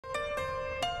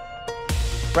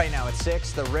Right now at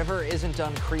 6, the river isn't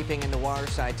done creeping into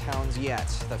waterside towns yet.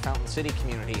 The Fountain City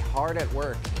community hard at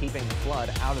work keeping the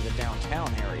flood out of the downtown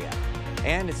area.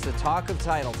 And it's the talk of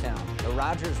Titletown. The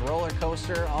Rogers roller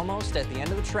coaster almost at the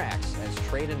end of the tracks as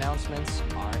trade announcements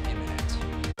are imminent.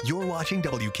 You're watching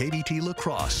WKBT La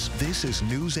Crosse. This is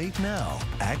News 8 Now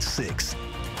at 6.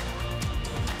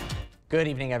 Good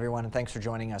evening, everyone, and thanks for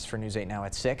joining us for News 8 Now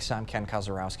at 6. I'm Ken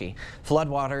Kozarowski.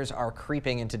 Floodwaters are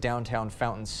creeping into downtown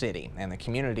Fountain City, and the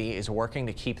community is working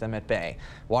to keep them at bay.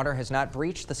 Water has not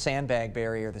breached the sandbag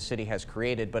barrier the city has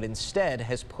created, but instead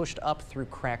has pushed up through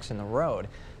cracks in the road.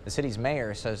 The city's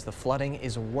mayor says the flooding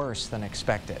is worse than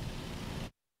expected.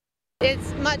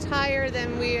 It's much higher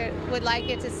than we would like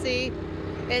it to see.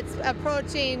 It's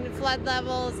approaching flood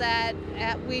levels that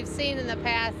we've seen in the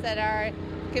past that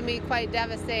can be quite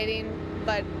devastating,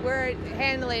 but we're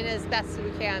handling it as best as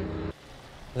we can.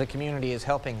 The community is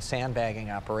helping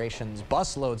sandbagging operations.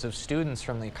 Busloads of students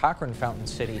from the Cochran Fountain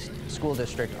City School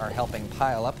District are helping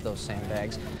pile up those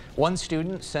sandbags. One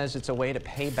student says it's a way to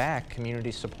pay back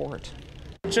community support.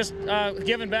 Just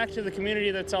giving back to the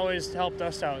community that's always helped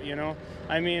us out, you know.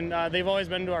 I mean, they've always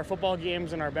been to our football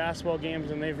games and our basketball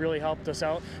games, and they've really helped us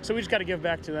out. So we just got to give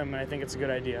back to them, and I think it's a good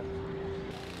idea.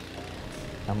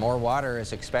 Now, more water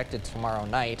is expected tomorrow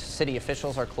night. City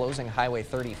officials are closing Highway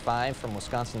 35 from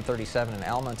Wisconsin 37 in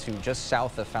Alma to just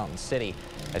south of Fountain City.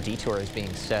 A detour is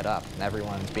being set up, and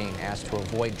everyone's being asked to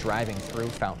avoid driving through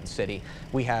Fountain City.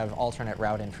 We have alternate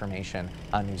route information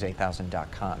on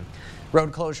news8000.com.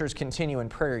 Road closures continue in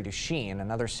Prairie du Chien,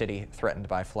 another city threatened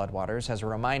by floodwaters. As a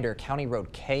reminder, County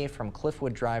Road K from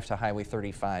Cliffwood Drive to Highway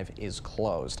 35 is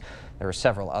closed. There are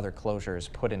several other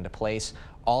closures put into place.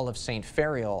 All of St.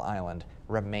 Ferial Island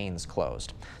remains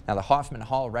closed. Now, the Hoffman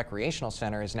Hall Recreational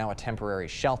Center is now a temporary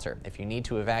shelter. If you need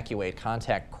to evacuate,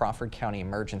 contact Crawford County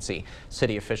Emergency.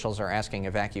 City officials are asking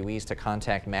evacuees to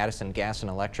contact Madison Gas and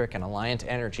Electric and Alliant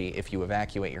Energy if you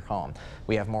evacuate your home.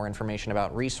 We have more information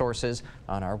about resources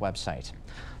on our website.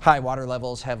 High water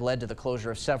levels have led to the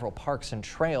closure of several parks and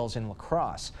trails in La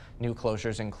Crosse. New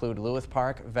closures include Lewis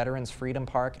Park, Veterans Freedom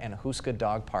Park, and Hooska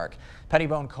Dog Park.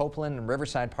 Pettibone, Copeland, and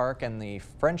Riverside Park and the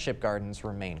Friendship Gardens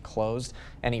remain closed.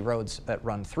 Any roads that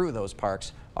run through those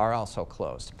parks are also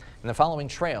closed. And the following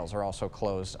trails are also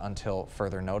closed until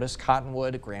further notice: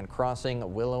 Cottonwood, Grand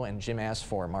Crossing, Willow, and Jim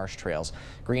Asfor Marsh Trails.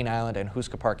 Green Island and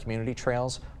Hooska Park Community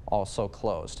Trails also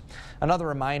closed. Another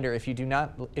reminder, if you do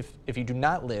not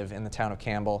live in the town of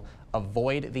Campbell,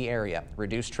 avoid the area.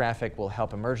 Reduced traffic will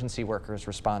help emergency workers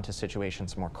respond to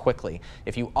situations more quickly.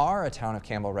 If you are a town of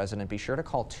Campbell resident, be sure to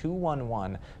call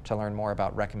 211 to learn more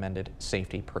about recommended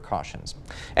safety precautions.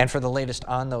 And for the latest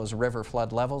on those river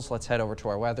flood levels, let's head over to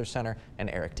our Weather Center and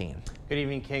Eric Dean. Good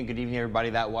evening, Ken. Good evening, everybody.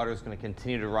 That water is going to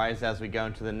continue to rise as we go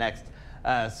into the next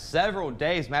several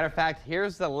days. Matter of fact,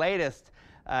 here's the latest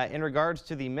in regards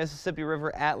to the Mississippi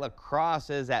River at La Crosse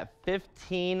is at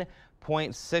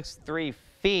 15.63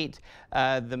 feet.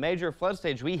 The major flood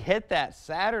stage, we hit that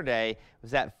Saturday,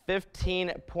 was at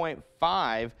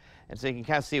 15.5. And so you can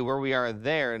kind of see where we are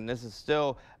there. And this is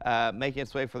still making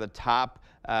its way for the top.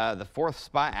 The fourth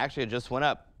spot, actually, it just went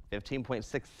up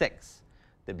 15.66.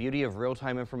 The beauty of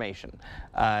real-time information.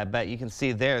 But you can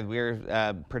see there,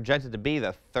 we're projected to be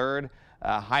the third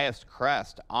highest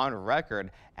crest on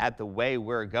record at the way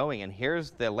we're going. And here's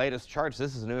the latest charts.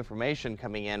 This is new information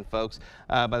coming in, folks.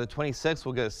 By the 26th,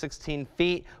 we'll go to 16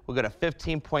 feet. We'll go to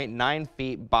 15.9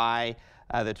 feet by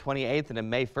the 28th. And on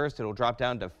May 1st, it'll drop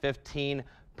down to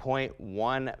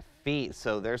 15.1 feet.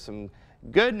 So there's some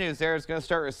good news there. It's going to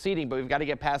start receding, but we've got to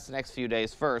get past the next few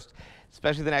days first,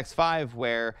 especially the next 5,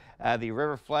 where the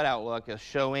river flood outlook is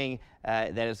showing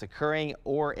that it's occurring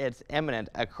or it's imminent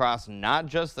across not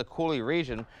just the Cooley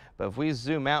region, but if we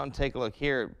zoom out and take a look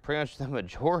here, pretty much the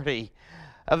majority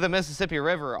of the Mississippi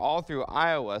River all through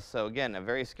Iowa. So again, a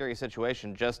very scary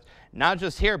situation, not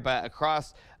just here, but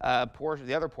across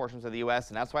the other portions of the U.S.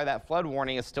 And that's why that flood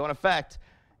warning is still in effect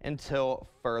until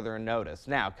further notice.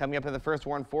 Now, coming up in the first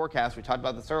warn forecast, we talked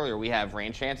about this earlier, we have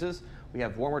rain chances, we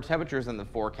have warmer temperatures in the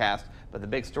forecast, but the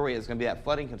big story is going to be that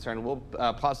flooding concern. We'll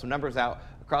plot some numbers out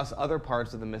across other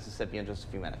parts of the Mississippi in just a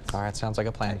few minutes. All right, sounds like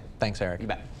a plan. Okay. Thanks, Eric. You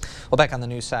bet. Well, back on the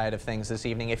news side of things this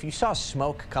evening, if you saw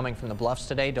smoke coming from the bluffs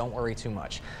today, don't worry too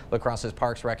much. La Crosse's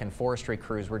Parks, Rec, and Forestry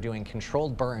crews were doing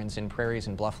controlled burns in prairies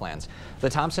and blufflands. The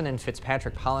Thompson and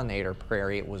Fitzpatrick Pollinator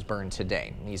Prairie was burned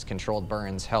today. These controlled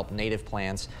burns help native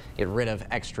plants get rid of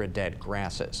extra dead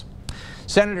grasses.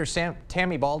 Senator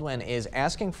Tammy Baldwin is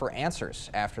asking for answers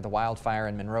after the wildfire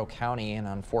in Monroe County and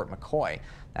on Fort McCoy.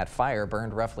 That fire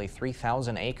burned roughly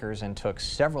 3,000 acres and took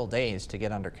several days to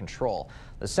get under control.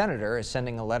 The senator is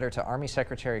sending a letter to Army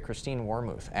Secretary Christine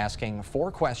Wormuth asking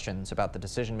 4 questions about the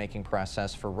decision-making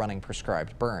process for running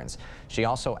prescribed burns. She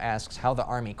also asks how the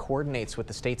Army coordinates with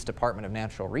the state's Department of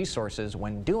Natural Resources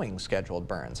when doing scheduled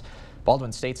burns.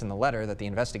 Baldwin states in the letter that the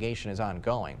investigation is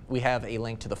ongoing. We have a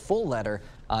link to the full letter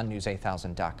on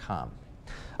news8000.com.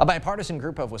 A bipartisan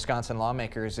group of Wisconsin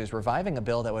lawmakers is reviving a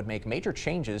bill that would make major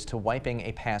changes to wiping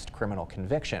a past criminal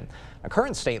conviction. A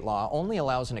current state law only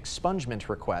allows an expungement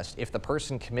request if the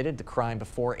person committed the crime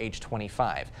before age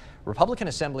 25. Republican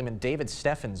Assemblyman David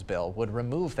Steffen's bill would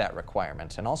remove that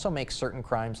requirement and also make certain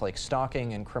crimes like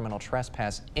stalking and criminal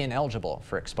trespass ineligible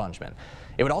for expungement.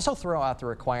 It would also throw out the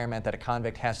requirement that a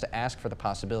convict has to ask for the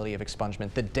possibility of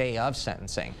expungement the day of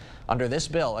sentencing. Under this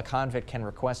bill, a convict can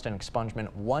request an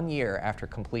expungement 1 year after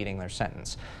completing their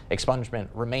sentence. Expungement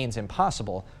remains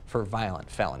impossible for violent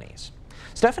felonies.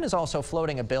 Steffen is also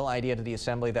floating a bill idea to the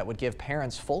Assembly that would give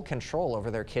parents full control over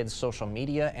their kids' social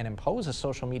media and impose a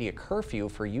social media curfew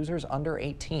for users under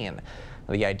 18.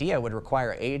 The idea would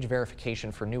require age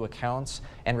verification for new accounts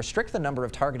and restrict the number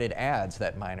of targeted ads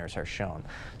that minors are shown.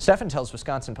 Steffen tells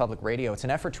Wisconsin Public Radio it's an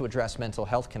effort to address mental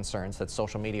health concerns that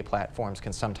social media platforms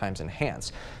can sometimes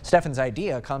enhance. Steffen's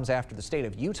idea comes after the state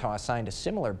of Utah signed a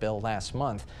similar bill last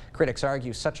month. Critics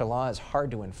argue such a law is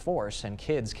hard to enforce and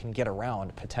kids can get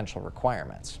around potential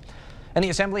requirements. And the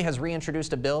Assembly has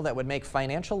reintroduced a bill that would make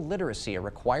financial literacy a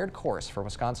required course for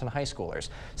Wisconsin high schoolers.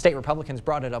 State Republicans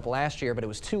brought it up last year, but it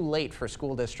was too late for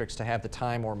school districts to have the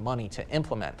time or money to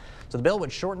implement. So the bill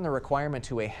would shorten the requirement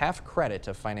to a half credit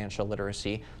of financial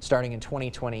literacy starting in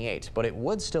 2028, but it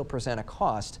would still present a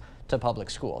cost to public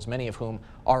schools, many of whom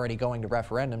already going to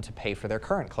referendum to pay for their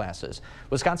current classes.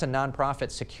 Wisconsin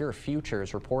nonprofit Secure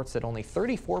Futures reports that only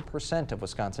 34% of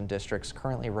Wisconsin districts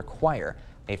currently require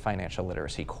a financial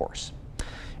literacy course.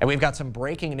 And we've got some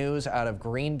breaking news out of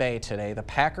Green Bay today. The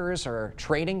Packers are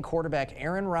trading quarterback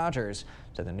Aaron Rodgers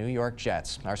to the New York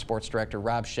Jets. Our sports director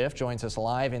Rob Schiff joins us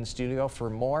live in studio for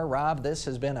more. Rob, this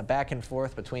has been a back and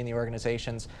forth between the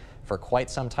organizations for quite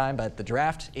some time, but the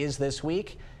draft is this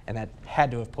week, and that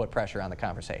had to have put pressure on the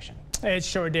conversation. It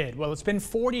sure did. Well, it's been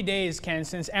 40 days, Ken,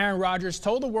 since Aaron Rodgers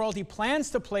told the world he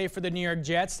plans to play for the New York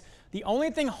Jets. The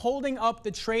only thing holding up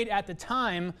the trade at the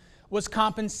time was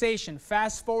compensation.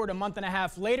 Fast forward a month and a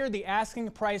half later, the asking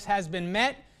price has been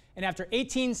met, and after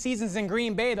 18 seasons in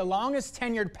Green Bay, the longest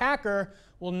tenured Packer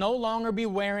will no longer be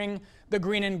wearing the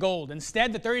green and gold.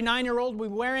 Instead, the 39-year-old will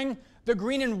be wearing the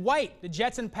green and white. The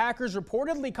Jets and Packers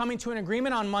reportedly coming to an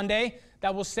agreement on Monday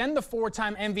that will send the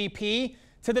 4-time MVP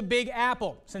to the Big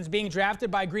Apple. Since being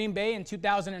drafted by Green Bay in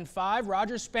 2005,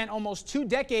 Rodgers spent almost 2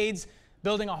 decades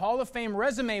building a Hall of Fame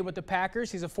resume with the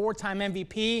Packers. He's a 4-time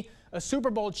MVP, a Super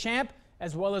Bowl champ,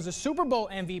 as well as a Super Bowl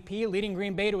MVP, leading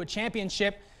Green Bay to a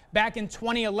championship back in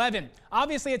 2011.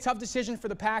 Obviously a tough decision for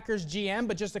the Packers GM,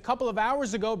 but just a couple of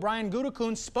hours ago, Brian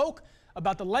Gutekunst spoke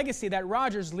about the legacy that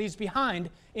Rodgers leaves behind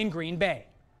in Green Bay.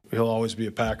 He'll always be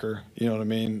a Packer, you know what I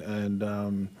mean?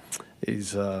 And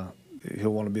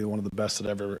he'll want to be one of the best that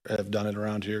ever have done it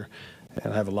around here.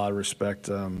 And I have a lot of respect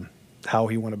how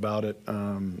he went about it.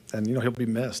 And, you know, he'll be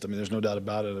missed. I mean, there's no doubt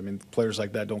about it. I mean, players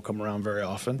like that don't come around very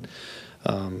often.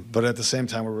 But at the same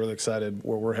time, we're really excited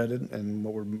where we're headed and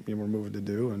what we're moving to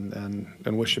do,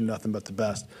 and wish him nothing but the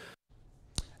best.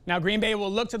 Now, Green Bay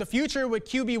will look to the future with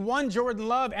QB1 Jordan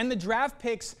Love and the draft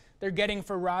picks they're getting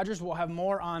for Rodgers. We'll have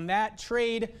more on that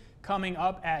trade coming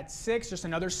up at 6. Just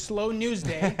another slow news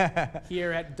day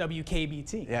here at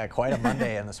WKBT. Yeah, quite a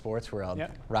Monday in the sports world.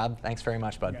 Yep. Rob, thanks very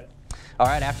much, bud. All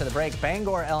right, after the break,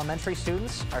 Bangor elementary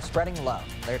students are spreading love.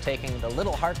 They're taking the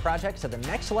Little Heart Project to the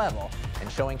next level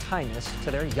and showing kindness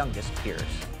to their youngest peers.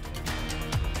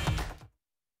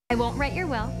 I won't write your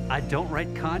will. I don't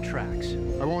write contracts.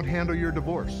 I won't handle your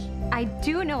divorce. I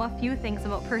do know a few things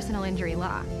about personal injury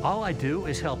law. All I do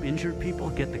is help injured people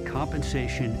get the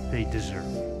compensation they deserve.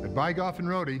 At Bygoff and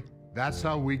Rohde, that's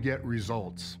how we get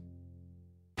results.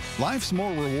 Life's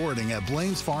more rewarding at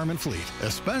Blaine's Farm and Fleet,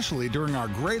 especially during our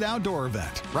great outdoor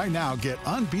event. Right now, get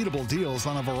unbeatable deals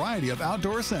on a variety of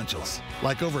outdoor essentials,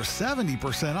 like over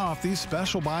 70% off these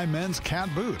special buy men's cat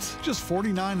boots, just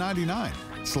 $49.99.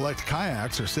 Select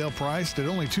kayaks are sale priced at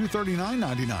only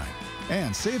 $239.99.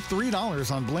 And save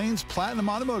 $3 on Blaine's Platinum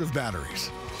Automotive batteries.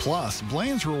 Plus,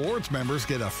 Blaine's Rewards members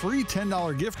get a free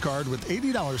 $10 gift card with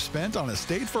 $80 spent on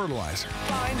estate fertilizer.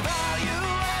 Find value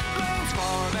at Blaine's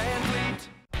Farm and Fleet.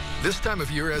 This time of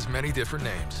year has many different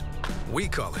names. We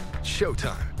call it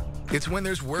Showtime. It's when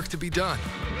there's work to be done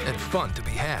and fun to be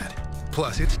had.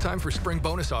 Plus, it's time for spring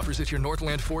bonus offers at your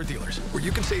Northland Ford dealers, where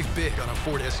you can save big on a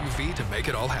Ford SUV to make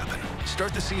it all happen.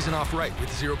 Start the season off right with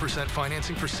 0%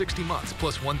 financing for 60 months,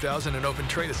 plus $1,000 in open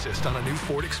trade assist on a new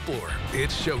Ford Explorer.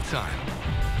 It's showtime.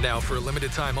 Now, for a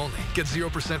limited time only, get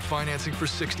 0% financing for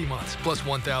 60 months, plus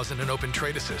 $1,000 in open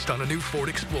trade assist on a new Ford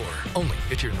Explorer. Only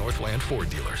at your Northland Ford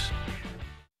dealers.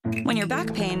 When your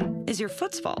back pain is your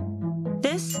foot's fault.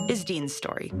 This is Dean's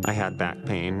story. I had back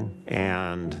pain,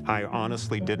 and I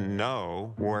honestly didn't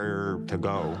know where to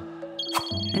go.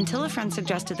 Until a friend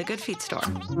suggested the Good Feet store.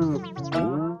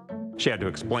 She had to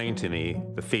explain to me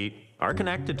the feet are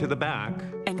connected to the back.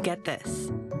 And get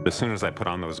this. As soon as I put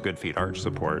on those Good Feet arch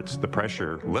supports, the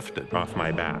pressure lifted off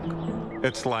my back.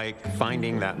 It's like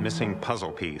finding that missing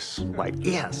puzzle piece. Like,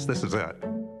 yes, this is it.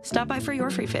 Stop by for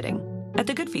your free fitting at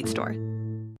the Good Feet store.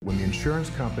 When the insurance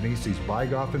company sees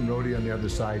Bygoff and Rohde on the other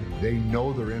side, they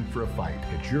know they're in for a fight.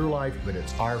 It's your life, but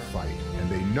it's our fight.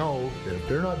 And they know that if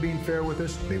they're not being fair with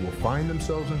us, they will find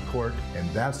themselves in court, and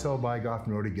that's how Bygoff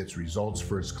and Rohde gets results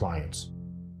for its clients.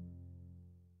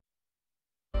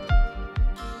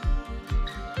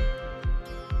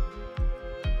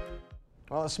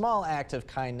 Well, a small act of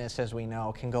kindness, as we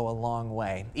know, can go a long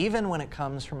way, even when it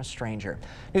comes from a stranger.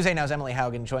 News 8 Now's Emily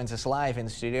Haugen joins us live in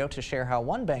studio to share how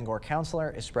one Bangor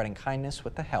counselor is spreading kindness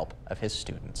with the help of his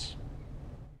students.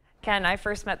 Ken, I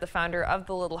first met the founder of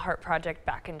the Little Heart Project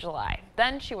back in July.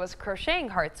 Then she was crocheting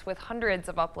hearts with hundreds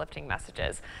of uplifting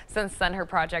messages. Since then, her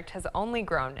project has only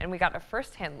grown, and we got a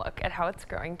first-hand look at how it's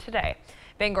growing today.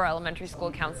 Bangor Elementary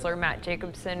School counselor Matt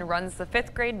Jacobson runs the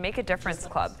 5th grade Make a Difference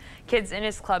Club. Kids in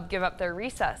his club give up their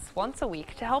recess once a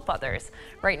week to help others.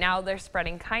 Right now, they're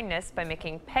spreading kindness by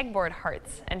making pegboard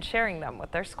hearts and sharing them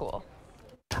with their school.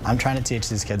 I'm trying to teach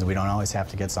these kids we don't always have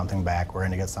to get something back. We're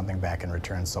going to get something back in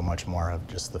return, so much more of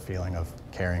just the feeling of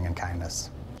caring and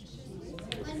kindness.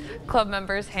 Club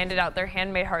members handed out their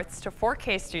handmade hearts to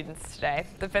 4K students today.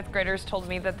 The 5th graders told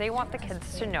me that they want the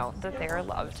kids to know that they are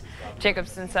loved.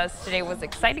 Jacobson says today was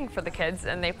exciting for the kids,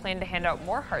 and they plan to hand out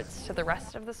more hearts to the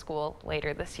rest of the school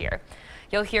later this year.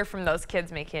 You'll hear from those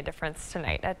kids making a difference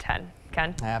tonight at 10.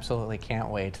 Ken? I absolutely can't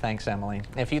wait. Thanks, Emily.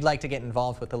 If you'd like to get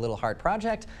involved with the Little Heart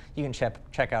Project, you can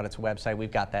check out its website.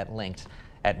 We've got that linked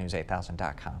at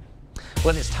news8000.com.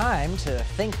 Well, it's time to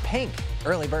think pink.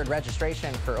 Early bird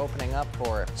registration for opening up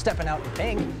for Stepping Out in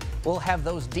Pink. We'll have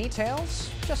those details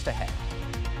just ahead.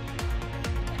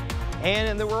 And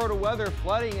in the world of weather,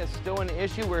 flooding is still an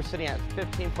issue. We're sitting at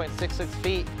 15.66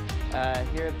 feet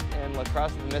here in La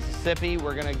Crosse, Mississippi.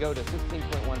 We're going to go to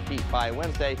 16.1 feet by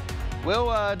Wednesday.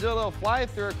 We'll do a little fly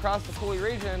through across the Foley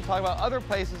region and talk about other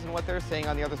places and what they're seeing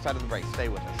on the other side of the break. Stay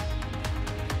with us.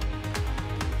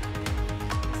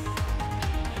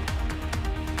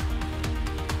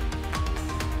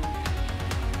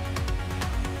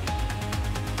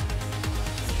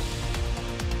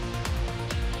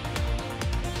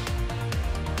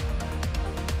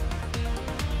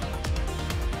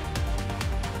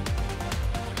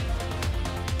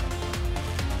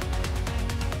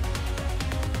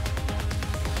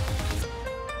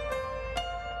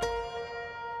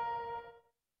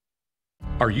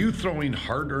 Are you throwing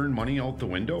hard-earned money out the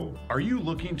window? Are you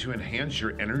looking to enhance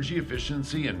your energy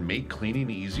efficiency and make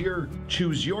cleaning easier?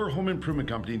 Choose your home improvement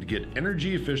company to get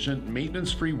energy-efficient,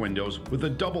 maintenance-free windows with a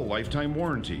double lifetime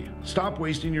warranty. Stop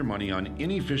wasting your money on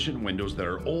inefficient windows that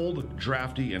are old,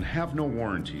 drafty, and have no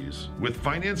warranties. With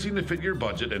financing to fit your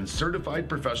budget and certified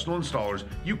professional installers,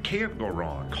 you can't go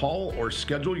wrong. Call or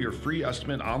schedule your free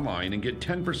estimate online and get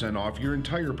 10% off your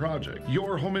entire project.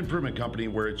 Your home improvement company,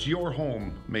 where it's your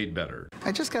home made better.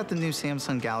 I just got the new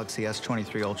Samsung Galaxy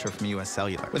S23 Ultra from US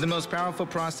Cellular. With the most powerful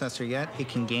processor yet, it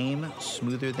can game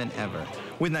smoother than ever.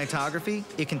 With nightography,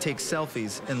 it can take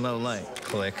selfies in low light.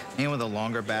 Click. And with a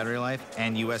longer battery life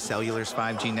and US Cellular's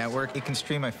 5G network, it can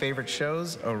stream my favorite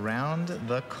shows around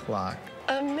the clock.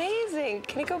 Amazing.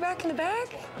 Can it go back in the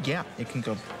back? Yeah, it can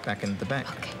go back into the back.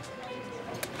 Okay.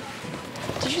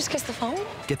 Did you just kiss the phone?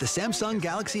 Get the Samsung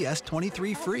Galaxy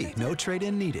S23 free. No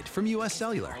trade-in needed from US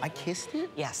Cellular. I kissed it?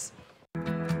 Yes.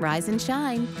 Rise and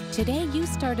shine. Today you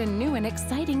start a new and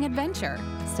exciting adventure.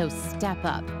 So step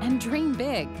up and dream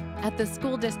big. At the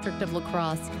School District of La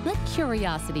Crosse, let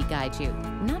curiosity guide you,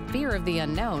 not fear of the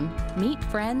unknown. Meet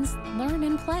friends, learn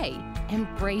and play.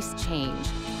 Embrace change.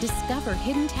 Discover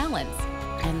hidden talents.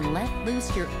 And let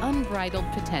loose your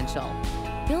unbridled potential.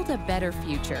 Build a better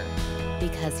future.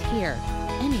 Because here,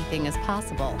 anything is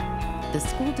possible. The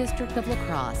School District of La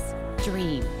Crosse.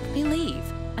 Dream, believe,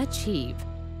 achieve.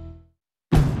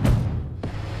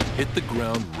 Hit the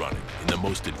ground running in the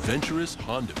most adventurous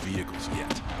Honda vehicles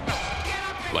yet.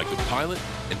 Like the Pilot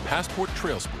and Passport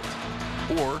Trail Sport.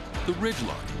 or the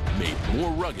Ridgeline, made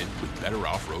more rugged with better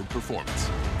off-road performance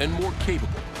and more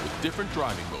capable with different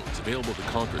driving modes available to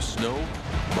conquer snow,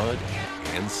 mud,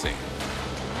 and sand.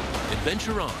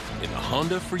 Adventure on in the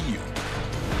Honda for you.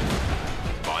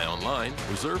 Buy online,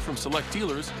 reserve from select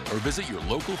dealers, or visit your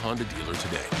local Honda dealer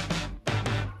today.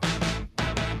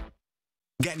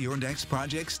 Get your next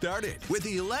project started with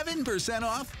the 11%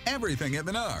 off everything at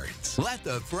Menards. Let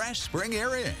the fresh spring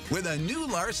air in with a new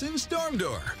Larson Storm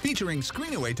Door featuring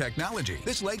screen-away technology.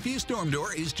 This Lakeview Storm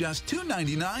Door is just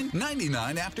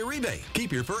 $299.99 after rebate.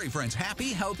 Keep your furry friends happy,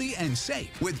 healthy, and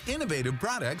safe with innovative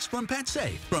products from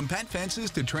PetSafe. From pet fences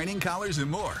to training collars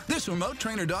and more, this remote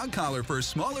trainer dog collar for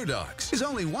smaller dogs is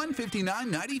only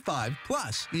 $159.95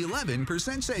 plus the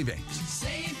 11% savings.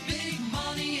 Save big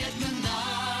money at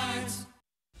Menards.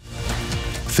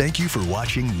 Thank you for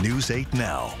watching News 8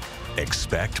 Now.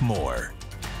 Expect more.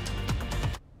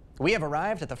 We have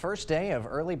arrived at the first day of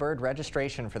early bird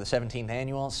registration for the 17th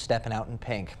annual Steppin' Out in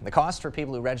Pink. The cost for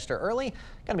people who register early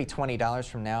going to be $20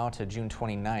 from now to June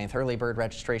 29th. Early bird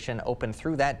registration open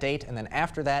through that date, and then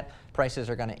after that, prices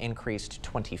are going to increase to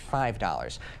 $25. Now,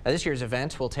 this year's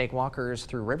event will take walkers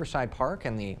through Riverside Park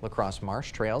and the La Crosse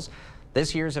Marsh Trails.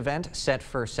 This year's event set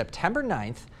for September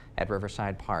 9th at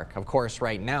Riverside Park. Of course,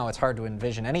 right now, it's hard to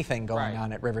envision anything going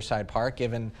on at Riverside Park,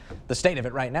 given the state of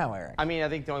it right now, Eric. I mean, I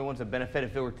think the only ones that benefit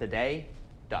if it were today,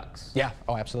 ducks. Yeah,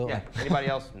 oh, absolutely. Yeah. Anybody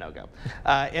else? No go.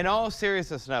 In all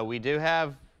seriousness, no, we do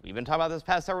have, we've been talking about this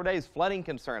past several days, flooding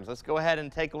concerns. Let's go ahead and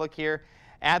take a look here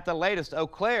at the latest. Eau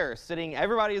Claire sitting,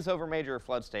 everybody is over major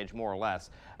flood stage, more or less.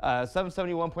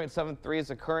 771.73 is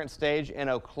the current stage in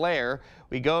Eau Claire.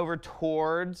 We go over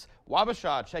towards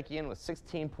Wabasha, checking in with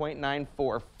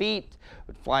 16.94 feet.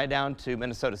 Would fly down to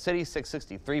Minnesota City,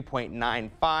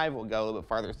 663.95. We'll go a little bit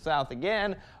farther south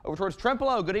again, over towards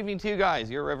Trempealeau. Good evening to you guys.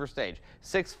 Your river stage,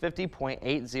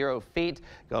 650.80 feet.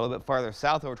 Go a little bit farther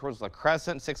south, over towards La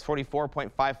Crescent,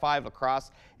 644.55. La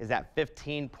Crosse is at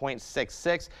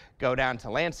 15.66. Go down to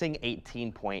Lansing,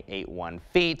 18.81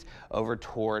 feet. Over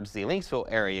towards the Lynxville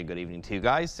area. Good evening to you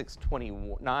guys,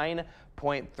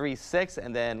 629.36.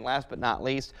 And then last but not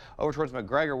least, over towards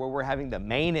McGregor, where we're having the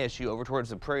main issue, over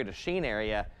towards the Prairie du Chien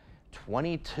area,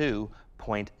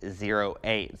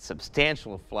 22.08.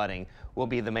 Substantial flooding will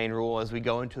be the main rule as we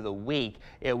go into the week.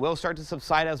 It will start to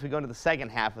subside as we go into the second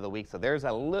half of the week, so there's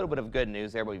a little bit of good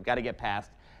news there, but we've got to get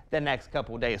past the next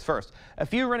couple of days first. A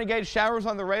few renegade showers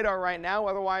on the radar right now.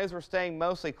 Otherwise, we're staying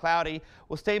mostly cloudy.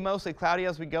 We'll stay mostly cloudy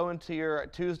as we go into your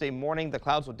Tuesday morning. The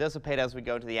clouds will dissipate as we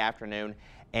go into the afternoon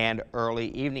and early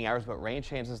evening hours, but rain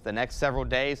chances the next several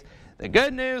days. The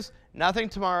good news, nothing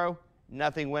tomorrow,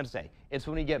 nothing Wednesday. It's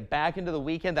when we get back into the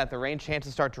weekend that the rain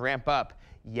chances start to ramp up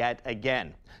yet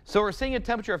again. So we're seeing a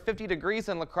temperature of 50 degrees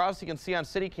in La Crosse. You can see on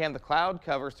CityCam the cloud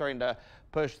cover starting to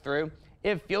push through.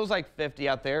 It feels like 50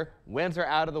 out there. Winds are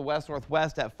out of the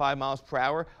west-northwest at 5 miles per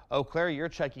hour. Eau Claire, you're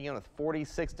checking in with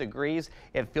 46 degrees.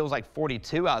 It feels like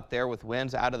 42 out there with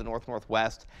winds out of the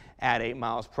north-northwest at 8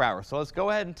 miles per hour. So let's go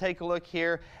ahead and take a look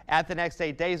here at the next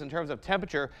 8 days in terms of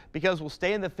temperature, because we'll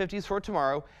stay in the 50s for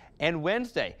tomorrow and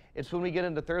Wednesday. It's when we get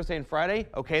into Thursday and Friday.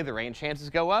 Okay, the rain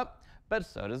chances go up, but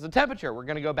so does the temperature. We're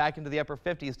going to go back into the upper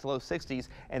 50s to low 60s,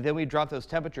 and then we drop those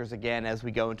temperatures again as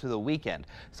we go into the weekend.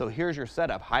 So here's your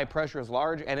setup. High pressure is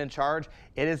large and in charge.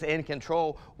 It is in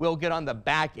control. We'll get on the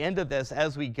back end of this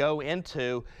as we go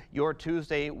into your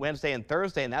Tuesday, Wednesday, and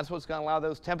Thursday, and that's what's going to allow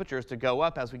those temperatures to go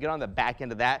up. As we get on the back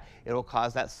end of that, it will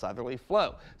cause that southerly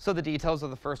flow. So the details of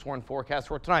the first warn forecast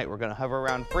for tonight. We're going to hover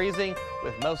around freezing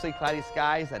with mostly cloudy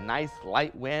skies, a nice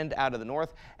light wind out of the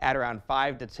north at around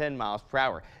 5 to 10 miles per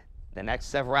hour. The next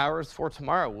several hours for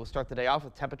tomorrow, we'll start the day off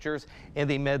with temperatures in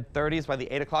the mid-30s by the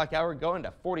 8 o'clock hour, going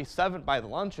to 47 by the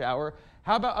lunch hour.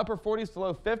 How about upper 40s to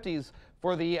low 50s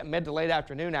for the mid to late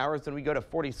afternoon hours? Then we go to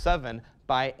 47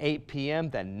 by 8 p.m.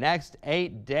 the next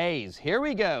 8 days. Here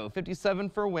we go. 57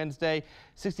 for Wednesday,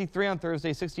 63 on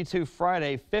Thursday, 62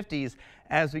 Friday, 50s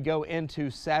as we go into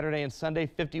Saturday and Sunday,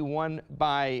 51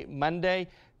 by Monday,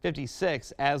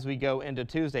 56 as we go into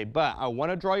Tuesday. But I want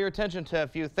to draw your attention to a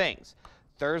few things.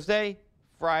 Thursday,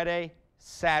 Friday,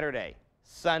 Saturday,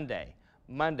 Sunday,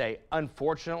 Monday.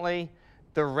 Unfortunately,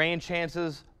 the rain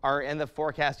chances are in the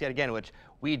forecast yet again, which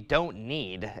we don't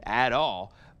need at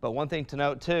all. But one thing to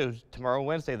note too, tomorrow,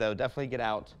 Wednesday, though, definitely get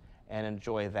out and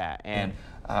enjoy that. And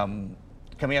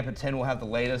coming up at 10, we'll have the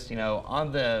latest,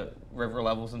 on the river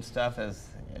levels and stuff as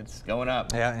it's going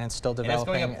up. Yeah, and it's still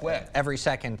developing. And it's going up quick. Every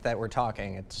second that we're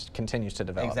talking, it continues to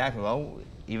develop. Exactly. Well,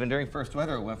 even during first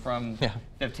weather, it went from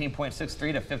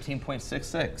 15.63 to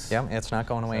 15.66. Yeah, it's not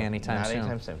going away anytime soon. Not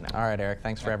anytime soon, no. All right, Eric,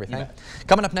 thanks for everything.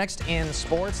 Coming up next in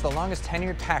sports, the longest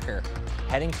tenured Packer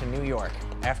heading to New York.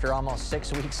 After almost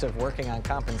 6 weeks of working on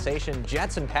compensation,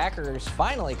 Jets and Packers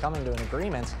finally coming to an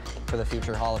agreement for the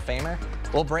future Hall of Famer.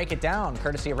 We'll break it down,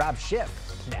 courtesy of Rob Schiff,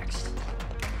 next.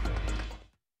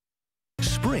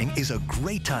 Spring is a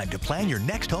great time to plan your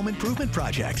next home improvement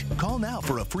project. Call now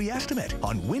for a free estimate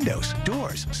on windows,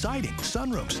 doors, siding,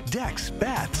 sunrooms, decks,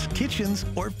 baths, kitchens,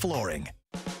 or flooring.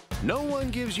 No one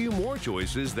gives you more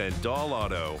choices than Dahl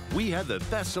Auto. We have the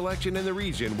best selection in the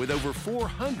region with over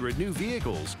 400 new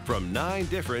vehicles from 9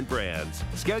 different brands.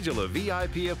 Schedule a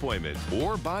VIP appointment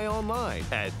or buy online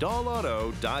at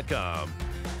dahlauto.com.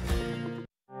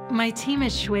 My team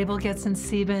at Schwebel, Getz &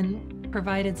 Sieben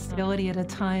provided stability at a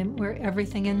time where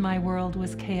everything in my world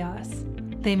was chaos.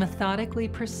 They methodically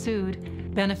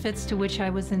pursued benefits to which I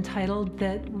was entitled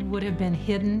that would have been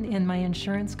hidden in my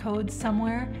insurance code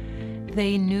somewhere.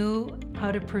 They knew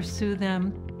how to pursue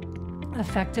them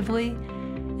effectively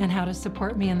and how to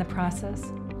support me in the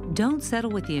process. Don't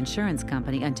settle with the insurance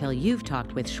company until you've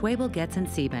talked with Schwebel, Getz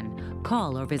 & Sieben.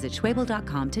 Call or visit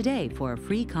schwebel.com today for a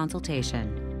free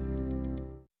consultation.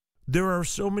 There are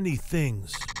so many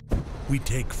things we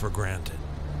take for granted.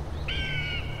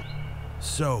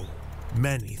 So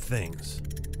many things.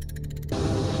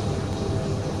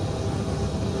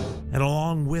 And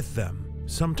along with them,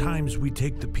 sometimes we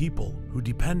take the people who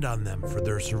depend on them for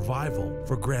their survival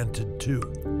for granted too.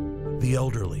 The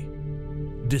elderly,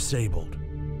 disabled,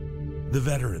 the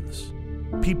veterans,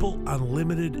 people on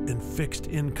limited and fixed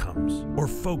incomes, or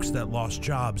folks that lost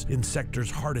jobs in sectors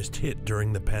hardest hit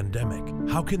during the pandemic.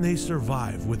 How can they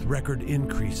survive with record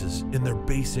increases in their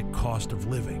basic cost of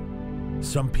living?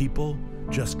 Some people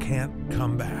just can't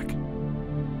come back.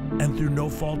 And through no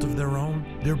fault of their own,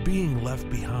 they're being left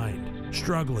behind,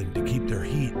 struggling to keep their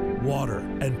heat, water,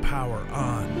 and power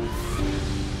on.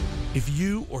 If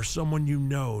you or someone you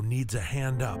know needs a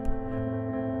hand up,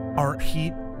 our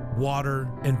heat, water,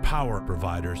 and power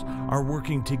providers are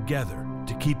working together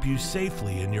to keep you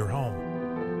safely in your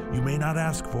home. You may not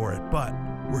ask for it, but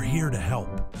we're here to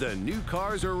help. The new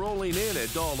cars are rolling in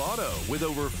at Dahl Auto with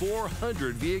over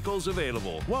 400 vehicles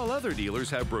available. While other dealers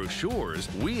have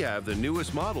brochures, we have the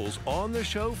newest models on the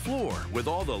show floor with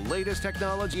all the latest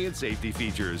technology and safety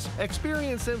features.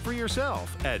 Experience them for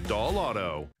yourself at Dahl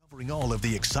Auto. Covering all of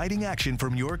the exciting action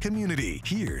from your community,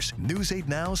 here's News 8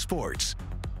 Now Sports.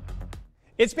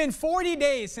 It's been 40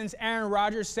 days since Aaron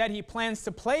Rodgers said he plans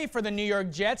to play for the New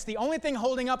York Jets. The only thing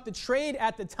holding up the trade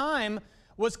at the time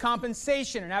was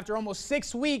compensation. And after almost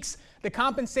 6 weeks, the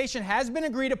compensation has been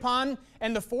agreed upon,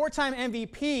 and the four-time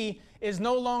MVP is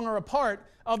no longer a part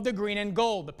of the green and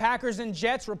gold. The Packers and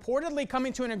Jets reportedly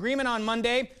coming to an agreement on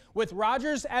Monday with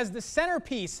Rodgers as the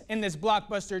centerpiece in this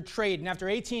blockbuster trade. And after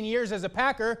 18 years as a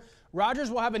Packer,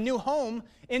 Rodgers will have a new home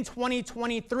in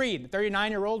 2023. The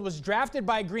 39-year-old was drafted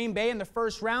by Green Bay in the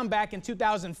first round back in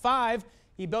 2005.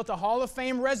 He built a Hall of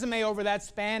Fame resume over that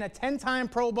span, a 10-time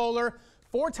Pro Bowler,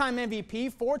 4-time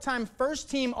MVP, 4-time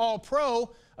first-team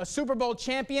All-Pro, a Super Bowl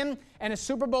champion, and a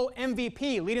Super Bowl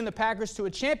MVP, leading the Packers to a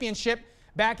championship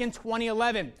back in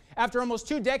 2011. After almost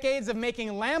 2 decades of making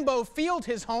Lambeau Field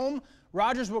his home,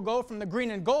 Rodgers will go from the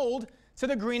green and gold to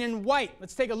the green and white.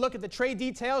 Let's take a look at the trade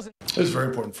details. It was very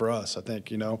important for us. I think,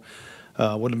 wouldn't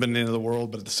have been the end of the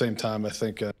world, but at the same time, I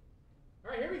think. All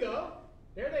right, here we go.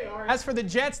 There they are. As for the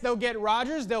Jets, they'll get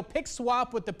Rodgers. They'll pick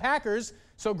swap with the Packers.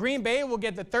 So Green Bay will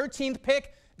get the 13th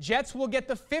pick. Jets will get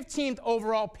the 15th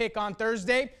overall pick on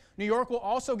Thursday. New York will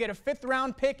also get a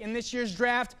 5th-round pick in this year's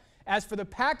draft. As for the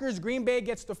Packers, Green Bay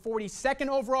gets the 42nd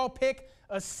overall pick,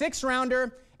 a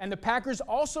 6th-rounder, and the Packers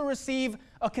also receive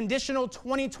a conditional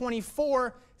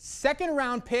 2024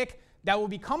 second-round pick that will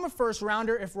become a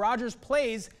first-rounder if Rodgers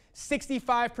plays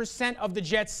 65% of the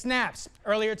Jets' snaps.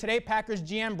 Earlier today, Packers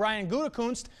GM Brian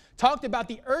Gutekunst talked about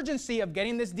the urgency of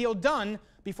getting this deal done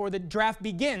before the draft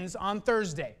begins on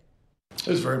Thursday. It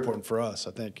was very important for us.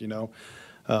 I think,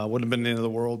 wouldn't have been the end of the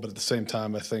world, but at the same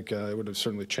time, I think it would have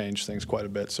certainly changed things quite a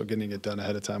bit. So getting it done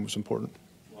ahead of time was important.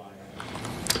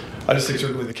 I just think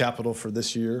certainly the capital for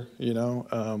this year,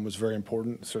 was very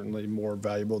important, certainly more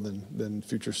valuable than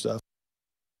future stuff.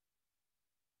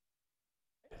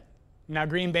 Now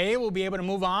Green Bay will be able to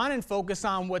move on and focus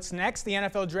on what's next. The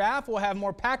NFL Draft will have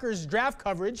more Packers draft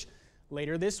coverage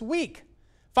later this week.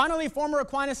 Finally, former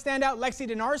Aquinas standout Lexi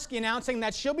Donarski announcing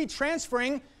that she'll be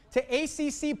transferring to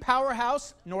ACC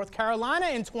powerhouse North Carolina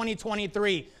in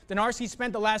 2023. Denarcy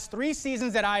spent the last 3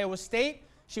 seasons at Iowa State.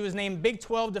 She was named Big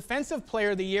 12 Defensive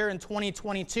Player of the Year in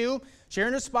 2022. She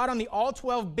earned a spot on the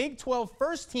All-12 Big 12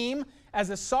 first team as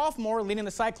a sophomore, leading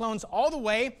the Cyclones all the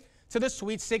way to the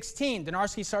Sweet 16.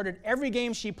 Denarcy started every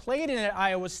game she played in at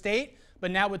Iowa State,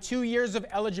 but now with 2 years of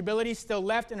eligibility still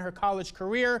left in her college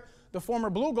career, the former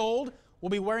Blue Gold will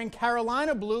be wearing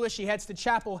Carolina blue as she heads to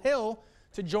Chapel Hill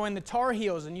to join the Tar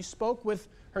Heels. And you spoke with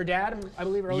her dad, I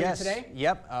believe, earlier today?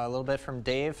 Yep, a little bit from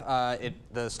Dave.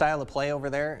 The style of play over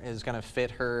there is going to fit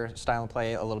her style of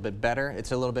play a little bit better.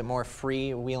 It's a little bit more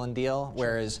free wheel and deal,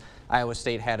 whereas Iowa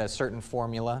State had a certain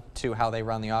formula to how they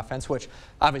run the offense, which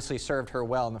obviously served her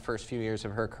well in the first few years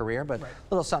of her career, but a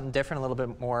little something different, a little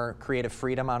bit more creative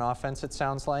freedom on offense, it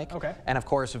sounds like. Okay. And of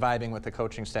course, vibing with the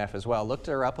coaching staff as well. Looked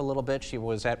her up a little bit. She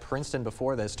was at Princeton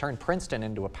before this, turned Princeton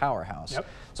into a powerhouse. Yep.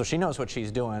 So she knows what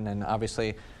she's doing, and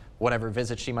obviously, whatever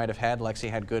visit she might have had, Lexi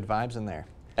had good vibes in there.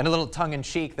 And a little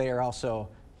tongue-in-cheek, they are also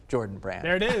Jordan Brand.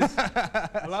 There it is.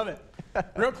 I love it.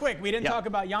 Real quick, we didn't talk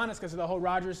about Giannis because of the whole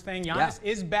Rodgers thing. Giannis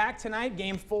is back tonight,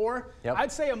 Game 4.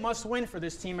 I'd say a must-win for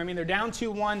this team. I mean, they're down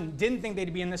 2-1. Didn't think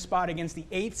they'd be in this spot against the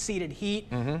 8th-seeded Heat.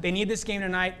 They need this game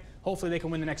tonight. Hopefully they can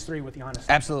win the next 3 with Giannis.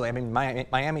 Absolutely. I mean,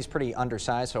 Miami's pretty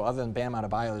undersized, so other than Bam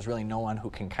Adebayo, there's really no one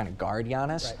who can kind of guard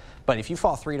Giannis. Right. But if you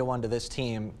fall 3-1 to this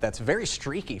team that's very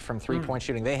streaky from three-point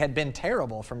shooting, they had been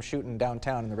terrible from shooting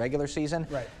downtown in the regular season.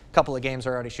 Right. A couple of games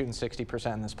are already shooting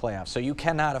 60% in this playoff. So you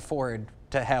cannot afford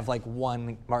to have like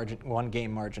one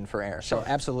game margin for error. So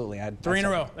absolutely. 3 in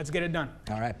a row. Let's get it done.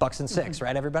 All right. Bucks and 6,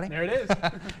 right, everybody? There it is.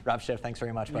 Rob Schiff, thanks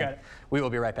very much, You bud. got it. We will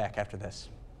be right back after this.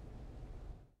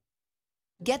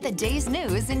 Get the day's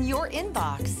news in your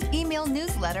inbox. Email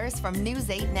newsletters from News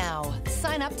 8 Now.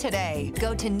 Sign up today.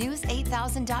 Go to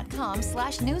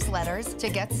news8000.com/newsletters to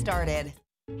get started.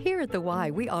 Here at The Y,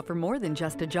 we offer more than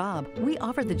just a job. We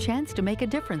offer the chance to make a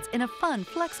difference in a fun,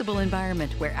 flexible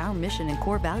environment where our mission and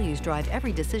core values drive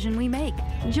every decision we make.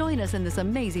 Join us in this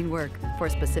amazing work. For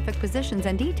specific positions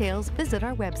and details, visit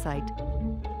our website.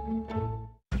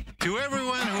 To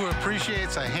everyone who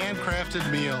appreciates a handcrafted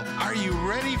meal, are you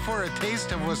ready for a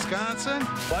taste of Wisconsin?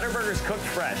 Butterburger's cooked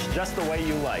fresh, just the way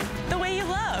you like. The way you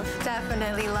love.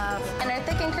 Definitely love. And our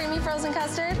thick and creamy frozen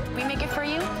custard, we make it for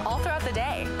you all throughout the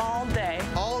day. All day.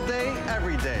 All day,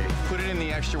 every day. Put it in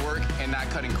the extra work and not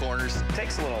cutting corners.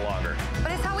 Takes a little longer.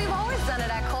 But it's how we've always done it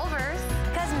at Culver's.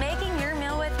 Because making your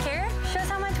meal with care shows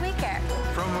how much we care.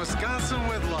 From Wisconsin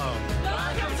with love.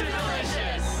 Welcome to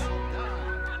Delicious.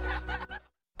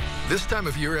 This time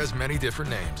of year has many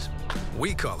different names.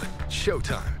 We call it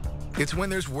Showtime. It's when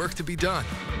there's work to be done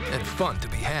and fun to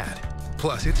be had.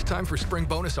 Plus, it's time for spring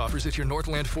bonus offers at your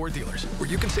Northland Ford dealers, where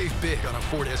you can save big on a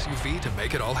Ford SUV to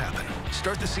make it all happen.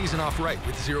 Start the season off right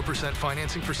with 0%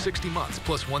 financing for 60 months,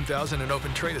 plus $1,000 in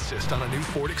open trade assist on a new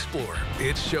Ford Explorer.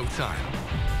 It's Showtime.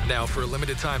 Now, for a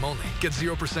limited time only, get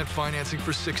 0% financing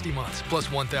for 60 months, plus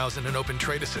 $1,000 in open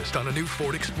trade assist on a new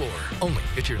Ford Explorer. Only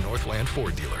at your Northland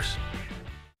Ford dealers.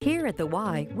 Here at The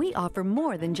Y, we offer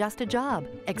more than just a job.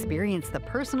 Experience the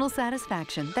personal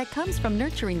satisfaction that comes from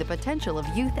nurturing the potential of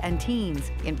youth and teens,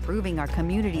 improving our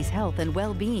community's health and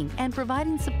well-being, and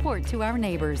providing support to our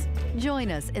neighbors.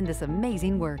 Join us in this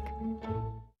amazing work.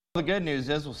 The good news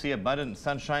is we'll see abundant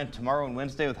sunshine tomorrow and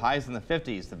Wednesday with highs in the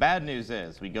 50s. The bad news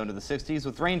is we go into the 60s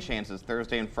with rain chances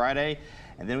Thursday and Friday,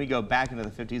 and then we go back into the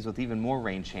 50s with even more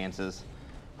rain chances.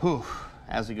 Whew.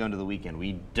 As we go into the weekend,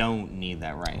 we don't need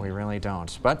that rain. We really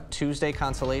don't. But Tuesday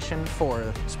consolation for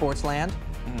Sportsland.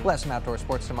 We'll have some outdoor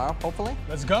sports tomorrow, hopefully.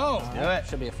 Let's go. Let's do it.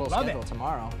 Should be a full schedule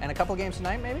tomorrow. And a couple games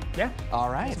tonight, maybe? Yeah. All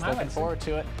right. Looking forward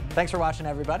to it. Thanks for watching,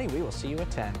 everybody. We will see you at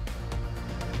 10.